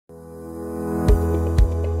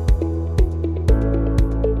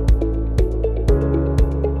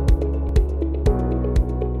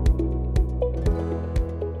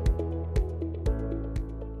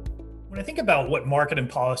about what market and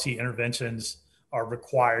policy interventions are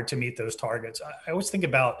required to meet those targets, I always think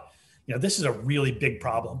about, this is a really big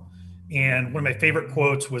problem. And one of my favorite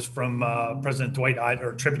quotes was from President or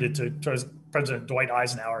attributed to President Dwight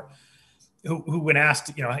Eisenhower, who when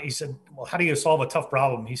asked, he said, well, how do you solve a tough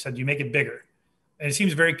problem? He said, you make it bigger. And it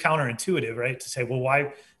seems very counterintuitive, right? To say, well,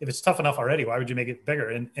 why, if it's tough enough already, why would you make it bigger?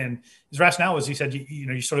 And his rationale was, he said,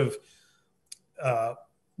 you sort of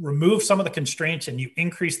remove some of the constraints and you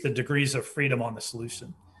increase the degrees of freedom on the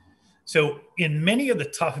solution. So in many of the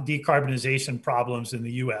tough decarbonization problems in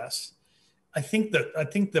the US, I think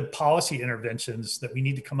the policy interventions that we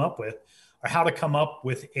need to come up with are how to come up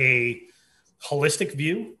with a holistic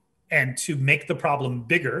view and to make the problem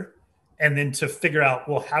bigger, and then to figure out,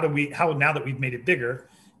 well, how now that we've made it bigger,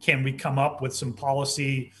 can we come up with some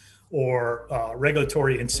policy or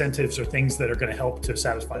regulatory incentives or things that are going to help to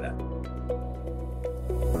satisfy that?